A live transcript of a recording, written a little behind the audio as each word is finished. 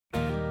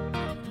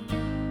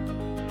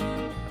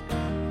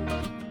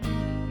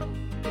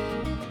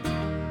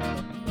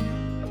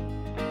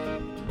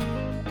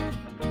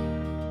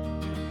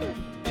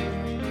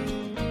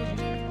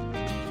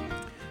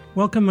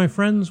Welcome, my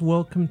friends.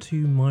 Welcome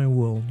to my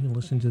world. You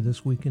listen to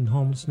This Week in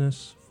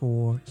Homelessness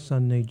for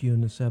Sunday,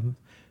 June the 7th,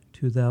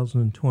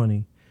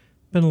 2020.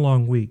 Been a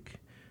long week.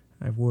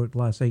 I've worked the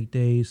last 8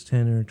 days,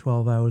 10 or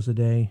 12 hours a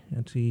day.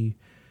 Actually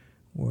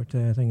worked,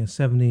 I think, a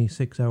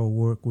 76-hour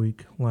work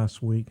week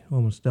last week,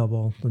 almost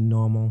double the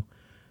normal.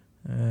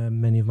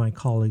 Many of my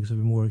colleagues have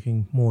been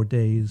working more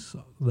days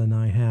than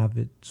I have.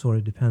 It sort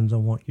of depends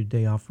on what your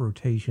day off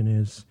rotation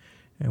is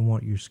and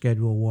what your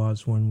schedule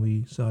was when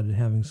we started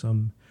having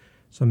some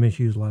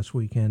issues last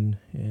weekend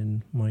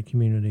in my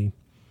community.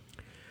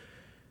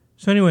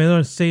 So anyway, I'm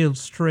going to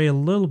stray a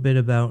little bit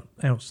about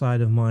outside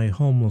of my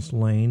homeless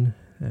lane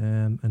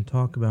and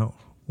talk about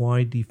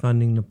why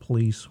defunding the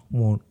police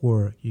won't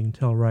work. You can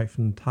tell right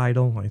from the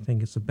title, I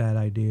think it's a bad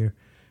idea.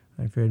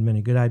 I've heard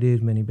many good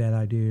ideas, many bad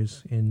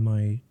ideas in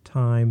my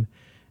time,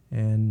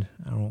 and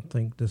I don't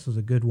think this is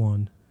a good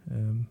one.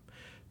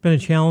 Been a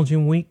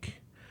challenging week.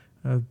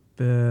 I've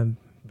been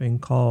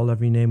called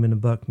every name in the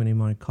book. Many of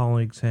my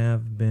colleagues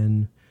have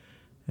been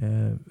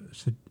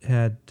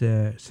had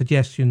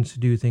suggestions to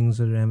do things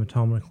that are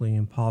anatomically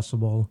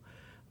impossible,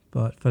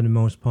 but for the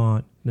most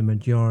part, the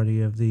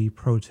majority of the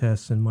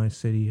protests in my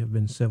city have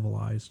been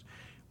civilized.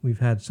 We've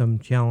had some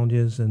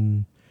challenges,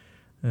 and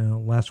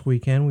last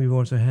weekend we've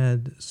also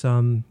had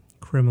some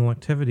criminal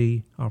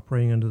activity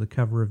operating under the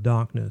cover of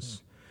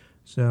darkness.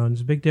 So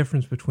there's a big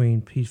difference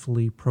between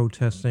peacefully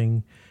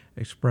protesting,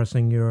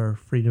 expressing your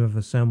freedom of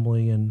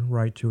assembly and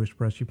right to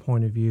express your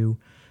point of view,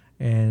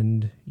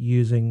 and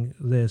using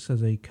this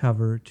as a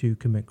cover to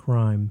commit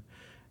crime.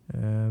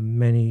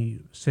 Many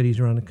cities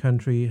around the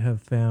country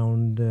have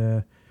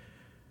found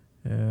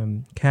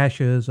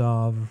caches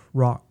of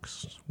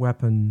rocks,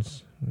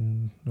 weapons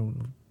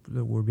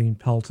that were being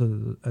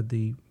pelted at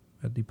the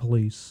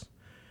police,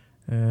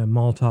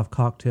 Molotov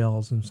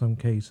cocktails in some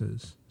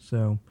cases.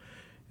 So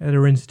are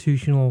there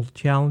institutional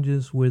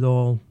challenges with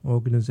all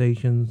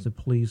organizations, the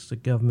police, the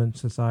government,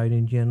 society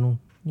in general?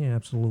 Yeah,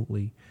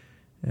 absolutely.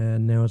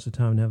 And now is the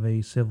time to have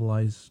a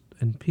civilized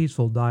and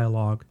peaceful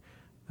dialogue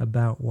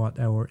about what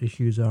our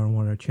issues are and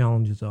what our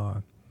challenges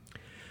are.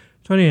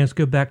 So anyway, let's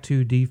go back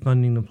to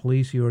defunding the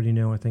police. You already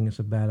know I think it's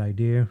a bad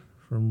idea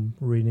from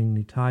reading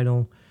the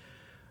title.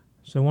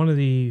 So one of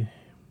the,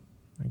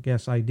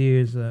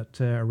 ideas that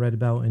I read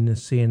about in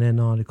this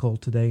CNN article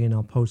today, and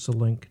I'll post a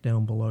link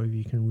down below if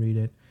you can read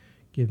it.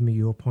 Give me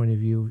your point of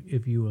view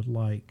if you would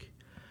like.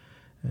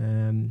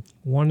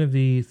 One of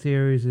the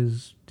theories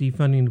is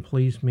defunding the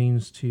police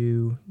means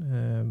to,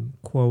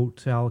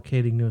 quote,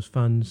 allocating those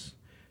funds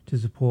to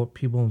support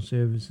people and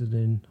services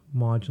in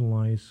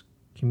marginalized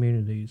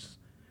communities,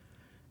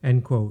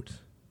 end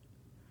quote.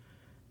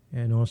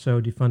 And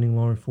also defunding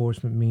law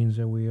enforcement means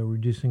that we are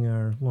reducing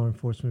our law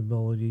enforcement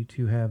ability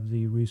to have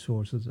the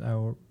resources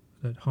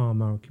that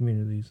harm our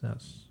communities.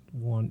 That's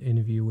one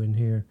interview in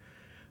here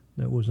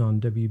that was on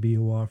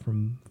WBOR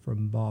from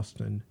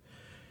Boston.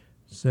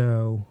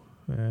 So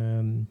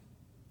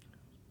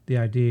the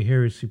idea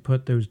here is to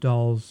put those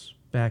dollars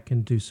back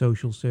into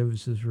social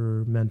services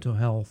for mental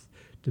health,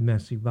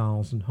 domestic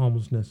violence, and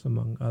homelessness,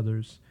 among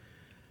others.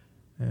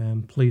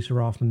 Police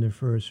are often the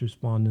first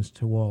responders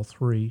to all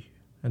three,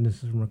 and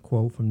this is from a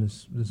quote from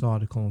this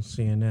article on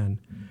CNN.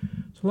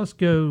 So let's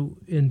go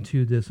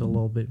into this a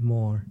little bit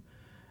more.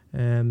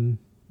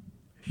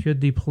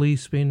 Should the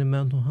police be in the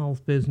mental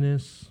health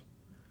business?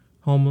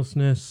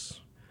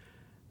 Homelessness?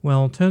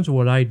 Well, in terms of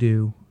what I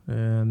do,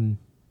 and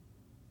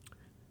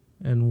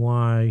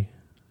why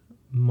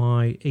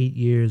my 8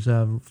 years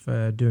of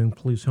doing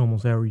police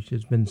homeless outreach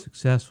has been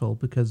successful,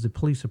 because the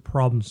police are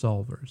problem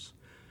solvers.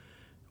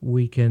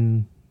 We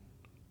can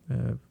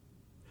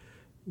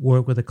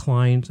work with a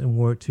client and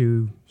work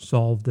to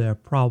solve their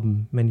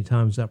problem. Many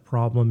times that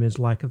problem is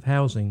lack of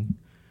housing.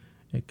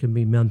 It can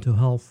be mental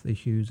health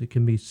issues. It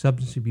can be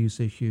substance abuse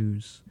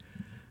issues.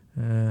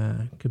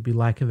 It could be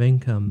lack of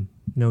income,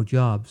 no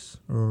jobs,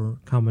 or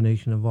a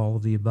combination of all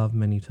of the above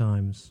many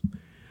times.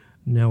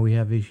 Now we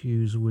have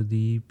issues with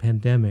the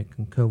pandemic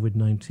and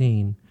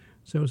COVID-19.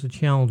 So it's a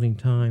challenging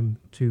time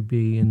to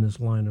be in this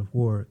line of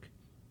work.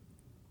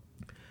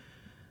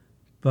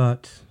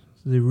 But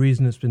the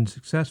reason it's been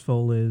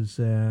successful is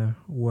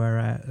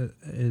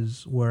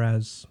whereas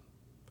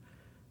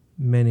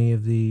many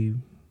of the,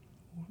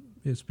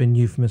 it's been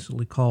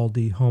euphemistically called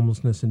the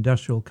homelessness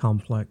industrial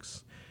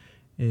complex,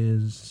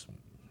 is,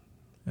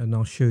 and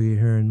I'll show you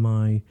here in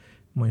my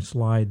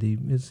slide,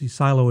 it's the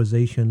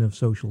siloization of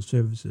social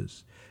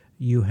services.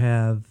 You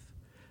have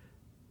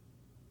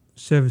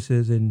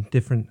services in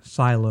different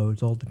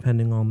silos, all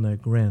depending on their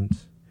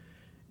grant.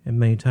 And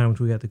many times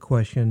we get the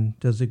question,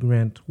 does the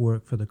grant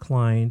work for the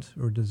client,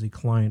 or does the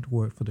client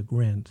work for the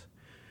grant?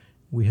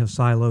 We have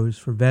silos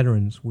for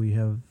veterans. We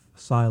have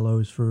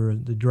silos for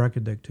the drug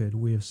addicted.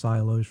 We have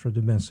silos for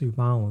domestic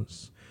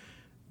violence.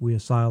 We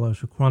have silos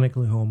for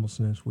chronically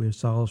homelessness. We have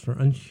silos for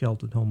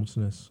unsheltered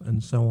homelessness,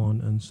 and so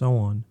on and so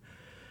on.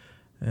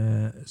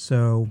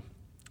 So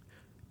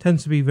it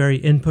tends to be very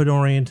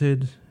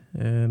input-oriented,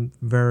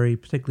 very,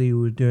 particularly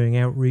with doing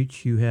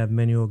outreach. You have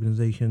many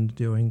organizations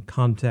doing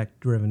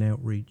contact-driven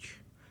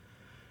outreach.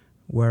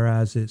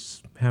 whereas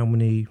it's how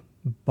many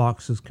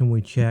boxes can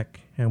we check,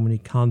 how many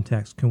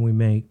contacts can we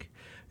make.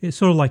 It's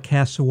sort of like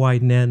cast a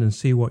wide net and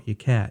see what you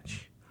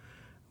catch.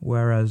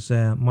 Whereas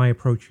my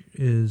approach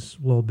is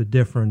a little bit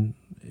different,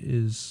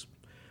 is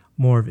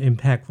more of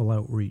impactful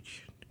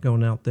outreach.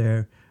 Going out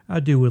there, I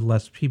do with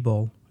less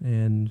people,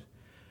 and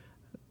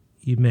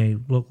you may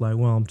look like,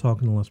 well, I'm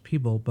talking to less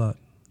people, but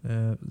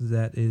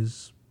that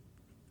is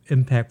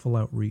impactful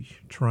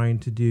outreach, trying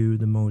to do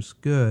the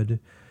most good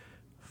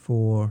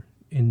for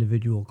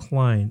individual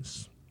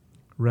clients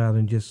rather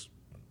than just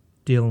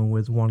dealing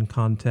with one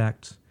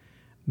contact,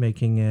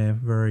 making a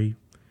very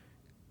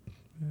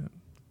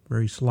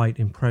slight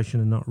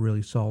impression and not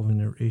really solving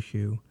their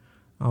issue.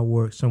 I'll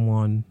work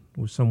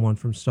with someone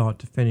from start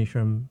to finish.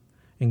 I'm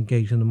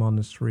engaging them on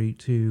the street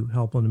to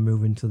help them to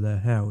move into their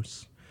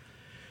house.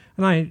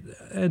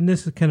 And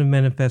this kind of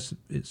manifests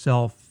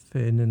itself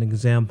in an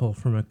example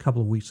from a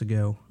couple of weeks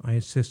ago. I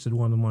assisted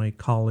one of my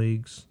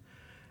colleagues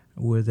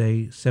with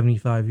a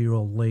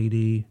 75-year-old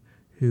lady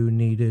who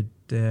needed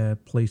a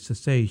place to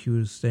stay. She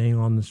was staying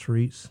on the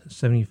streets,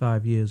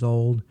 75 years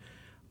old,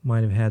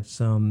 might have had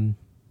some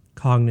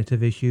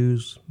cognitive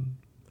issues,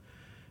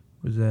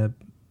 was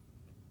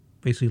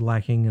basically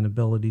lacking an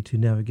ability to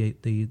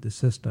navigate the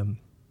system.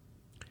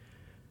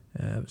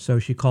 So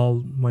she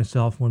called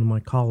myself, one of my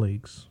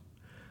colleagues.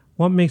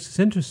 What makes this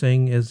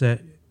interesting is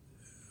that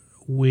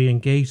we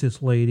engaged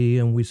this lady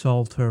and we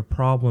solved her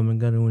problem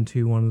and got her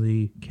into one of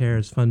the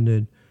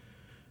CARES-funded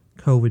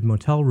COVID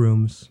motel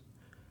rooms.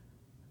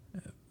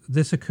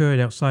 This occurred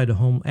outside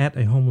at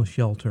a homeless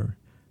shelter.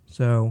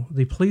 So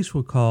the police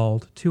were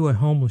called to a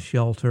homeless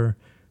shelter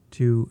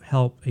to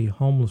help a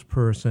homeless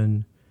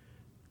person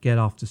get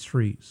off the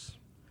streets.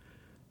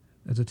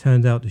 As it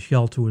turned out, the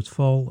shelter was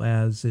full,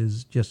 as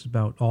is just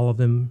about all of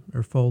them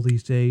are full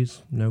these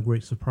days. No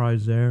great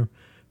surprise there.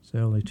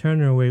 So they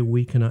turned her away.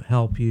 We cannot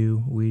help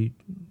you.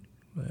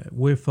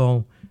 We're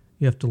full.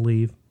 You have to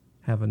leave.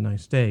 Have a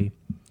nice day.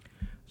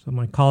 So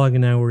my colleague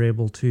and I were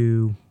able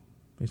to,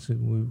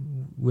 basically,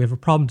 we have a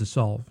problem to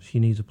solve. She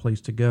needs a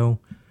place to go.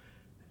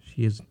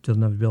 She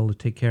doesn't have the ability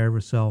to take care of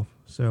herself.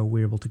 So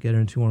we're able to get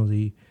her into one of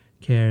the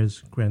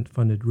CARES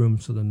grant-funded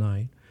rooms for the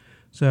night.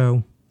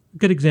 So a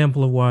good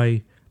example of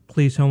why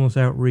police homeless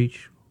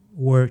outreach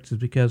works is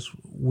because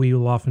we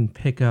will often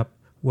pick up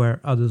where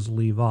others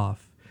leave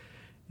off.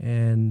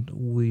 And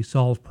we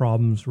solve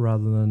problems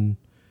rather than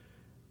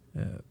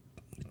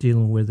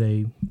dealing with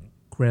a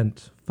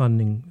grant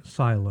funding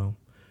silo.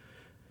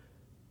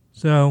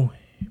 So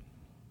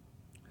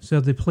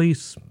the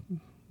police,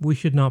 we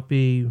should not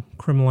be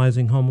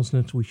criminalizing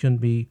homelessness. We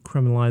shouldn't be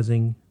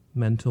criminalizing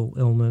mental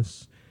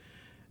illness.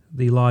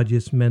 The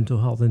largest mental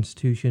health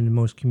institution in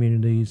most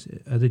communities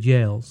are the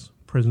jails,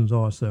 prisons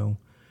also.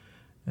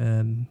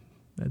 And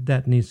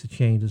that needs to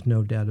change. There's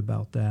no doubt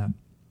about that.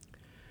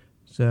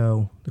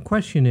 So the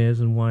question is,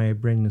 and why I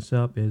bring this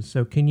up is,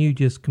 so can you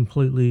just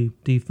completely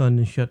defund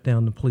and shut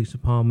down the police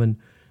department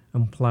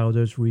and plow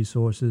those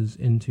resources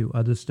into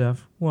other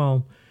stuff?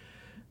 Well,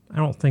 I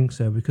don't think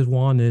so, because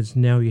one is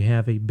now you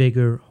have a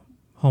bigger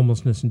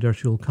homelessness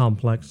industrial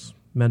complex,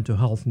 mental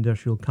health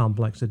industrial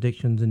complex,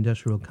 addictions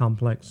industrial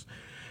complex,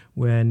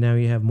 where now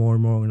you have more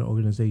and more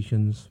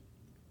organizations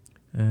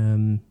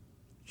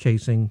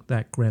chasing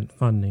that grant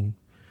funding.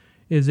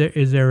 Is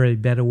there a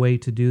better way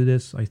to do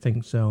this? I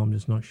think so. I'm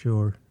just not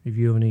sure. If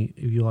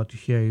you'd like to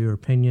share your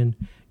opinion,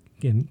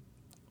 get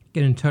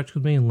in touch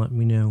with me and let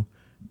me know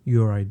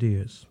your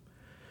ideas.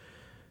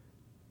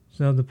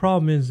 So the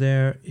problem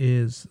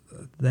is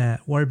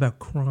what about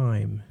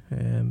crime?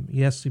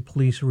 Yes, the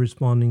police are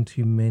responding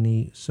to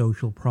many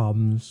social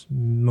problems.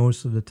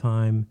 Most of the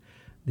time,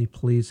 the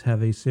police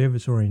have a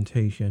service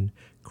orientation.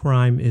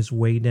 Crime is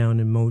way down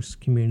in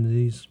most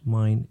communities,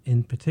 mine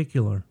in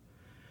particular.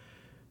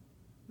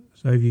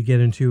 So if you get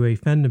into a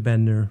fender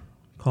bender,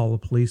 call the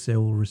police. They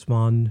will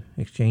respond,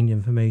 exchange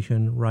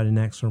information, write an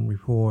accident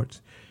report.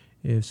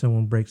 If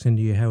someone breaks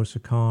into your house or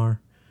car,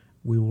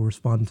 we will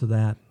respond to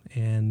that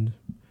and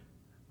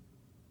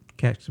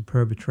catch the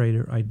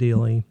perpetrator,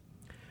 ideally,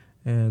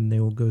 and they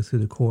will go through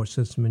the court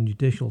system and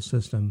judicial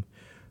system.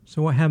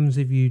 So what happens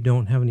if you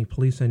don't have any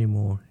police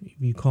anymore? If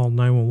you call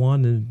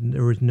 911 and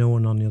there is no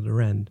one on the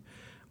other end,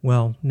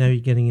 well, now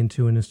you're getting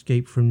into an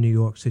escape from New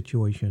York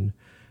situation.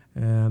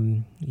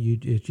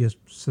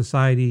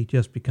 Society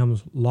just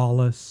becomes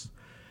lawless,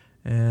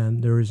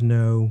 and there is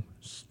no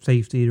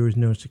safety, there is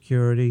no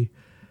security.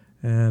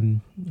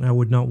 I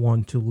would not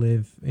want to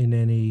live in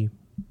any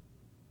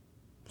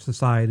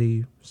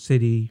society,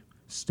 city,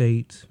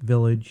 state,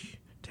 village,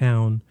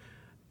 town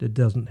that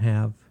doesn't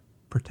have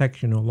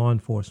protection or law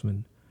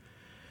enforcement.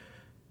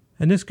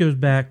 And this goes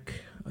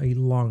back a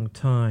long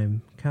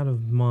time.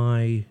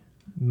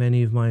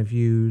 Many of my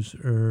views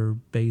are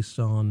based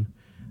on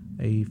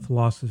a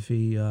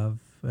philosophy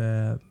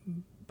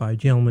by a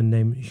gentleman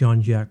named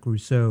Jean-Jacques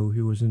Rousseau,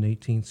 who was an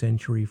 18th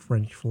century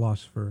French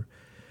philosopher.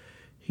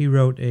 He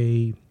wrote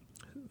a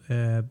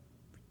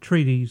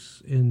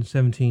treatise in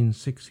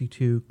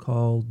 1762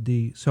 called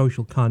The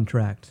Social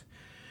Contract.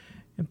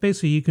 And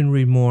basically, you can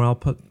read more. I'll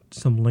put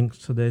some links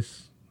to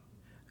this,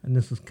 and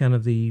this is kind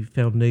of the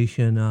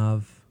foundation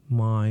of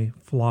my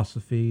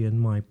philosophy and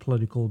my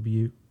political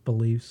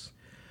beliefs.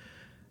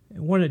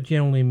 What it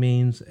generally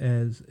means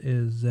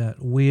is that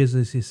we as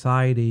a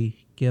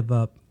society give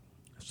up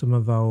some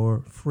of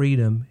our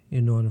freedom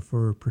in order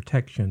for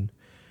protection.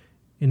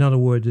 In other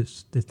words,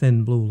 it's the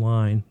thin blue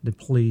line, the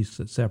police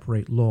that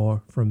separate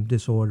law from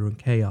disorder and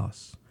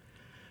chaos.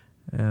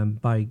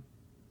 By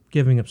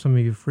giving up some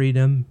of your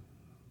freedom,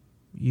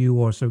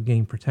 you also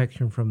gain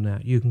protection from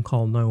that. You can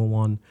call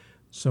 911,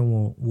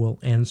 someone will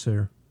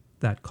answer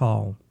that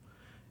call.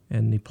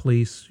 And the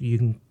police,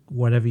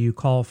 whatever you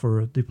call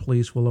for, the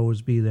police will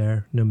always be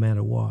there no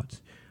matter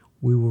what.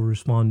 We will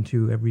respond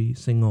to every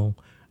single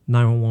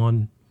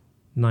 911,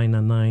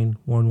 999,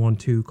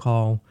 112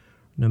 call,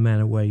 no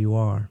matter where you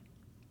are.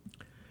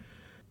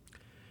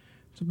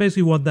 So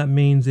basically what that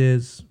means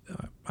is,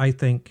 I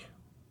think,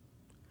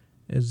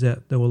 is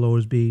that there will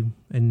always be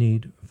a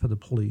need for the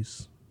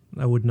police.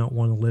 I would not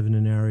want to live in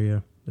an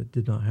area that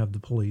did not have the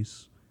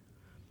police.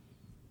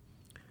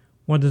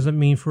 What does it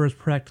mean for us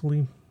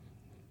practically?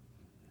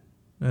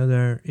 Are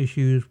there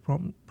issues,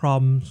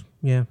 problems?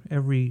 Yeah,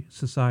 every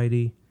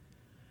society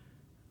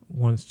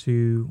wants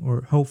to,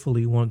 or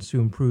hopefully wants to,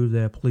 improve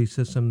their police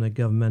system, their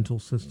governmental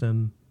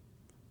system.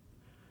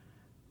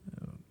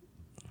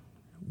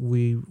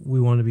 We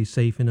want to be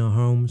safe in our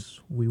homes.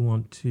 We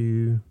want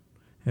to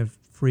have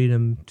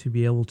freedom to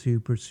be able to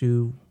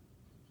pursue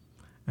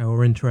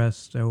our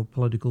interests, our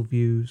political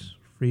views,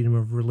 freedom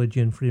of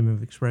religion, freedom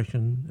of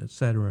expression,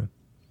 etc.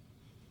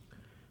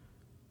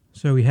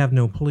 So we have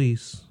no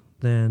police,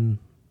 then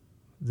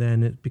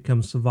it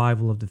becomes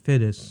survival of the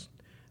fittest.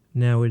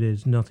 Now it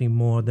is nothing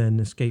more than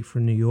Escape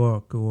from New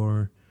York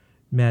or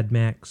Mad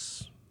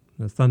Max,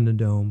 the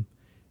Thunderdome.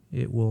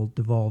 It will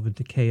devolve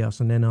into chaos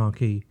and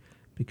anarchy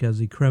because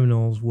the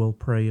criminals will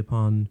prey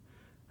upon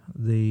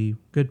the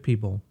good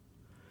people.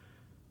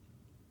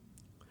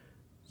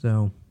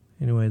 So,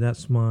 anyway,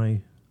 that's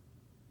my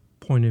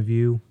point of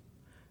view.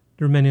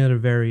 There are many other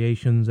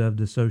variations of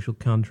the social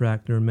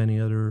contract. There are many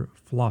other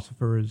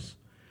philosophers,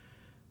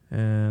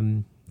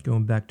 going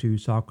back to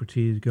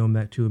Socrates, going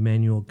back to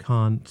Immanuel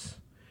Kant,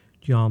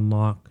 John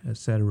Locke,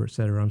 etc.,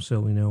 etc. I'm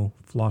certainly no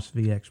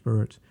philosophy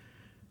expert.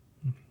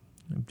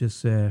 I'm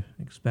just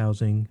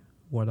espousing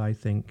what I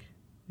think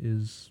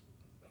is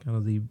kind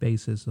of the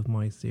basis of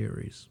my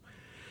theories.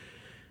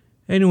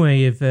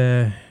 Anyway, if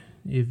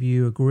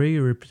you agree,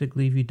 or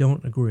particularly if you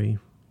don't agree,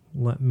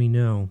 let me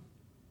know.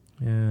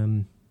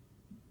 I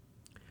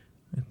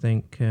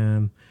think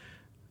I'd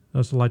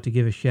also like to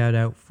give a shout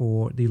out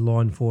for the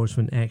Law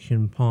Enforcement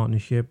Action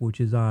Partnership,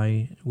 which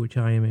I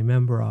am a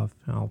member of.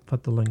 I'll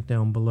put the link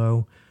down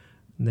below.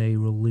 They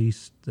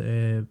released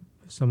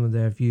some of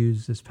their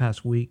views this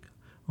past week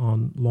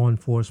on law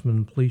enforcement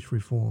and police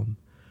reform.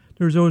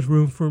 There's always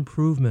room for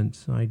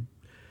improvement.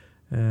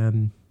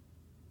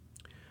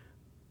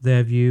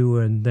 Their view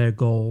and their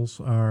goals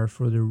are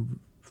for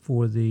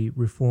the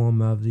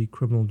reform of the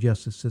criminal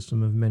justice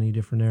system of many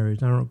different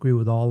areas. I don't agree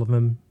with all of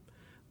them,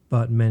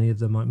 but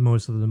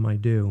most of them I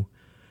do.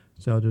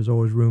 So there's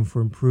always room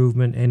for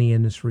improvement. Any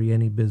industry,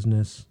 any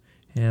business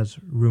has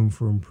room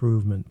for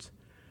improvement.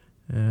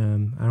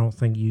 I don't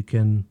think you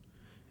can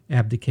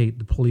abdicate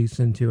the police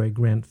into a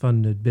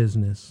grant-funded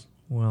business.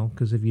 Well,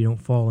 because if you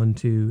don't fall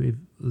into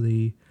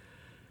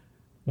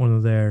one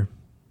of their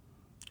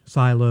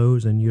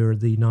silos and you're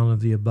the none of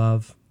the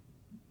above,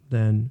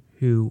 then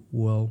who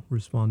will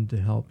respond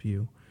to help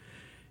you?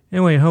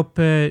 Anyway, I hope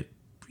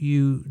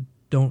you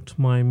don't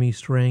mind me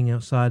straying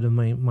outside of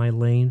my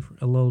lane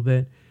a little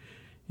bit.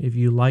 If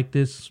you like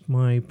this,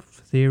 my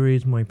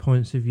theories, my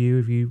points of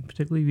view,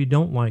 particularly if you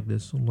don't like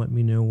this, let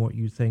me know what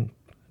you think.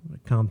 The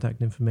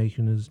contact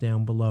information is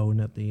down below and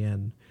at the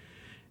end.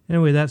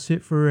 Anyway, that's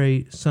it for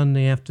a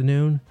Sunday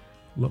afternoon.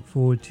 Look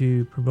forward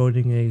to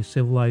promoting a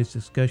civilized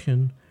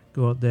discussion.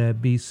 Go out there,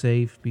 be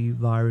safe, be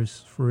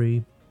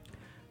virus-free,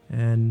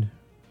 and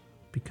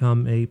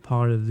become a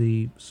part of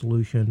the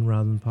solution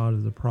rather than part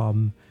of the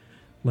problem.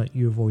 Let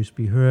your voice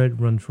be heard.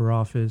 Run for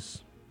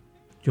office.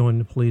 Join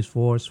the police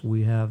force.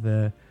 We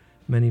have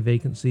many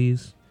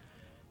vacancies.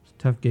 It's a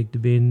tough gig to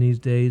be in these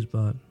days,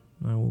 but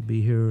I will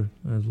be here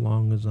as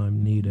long as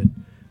I'm needed.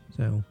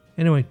 So,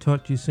 anyway,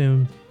 talk to you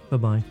soon.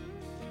 Bye-bye.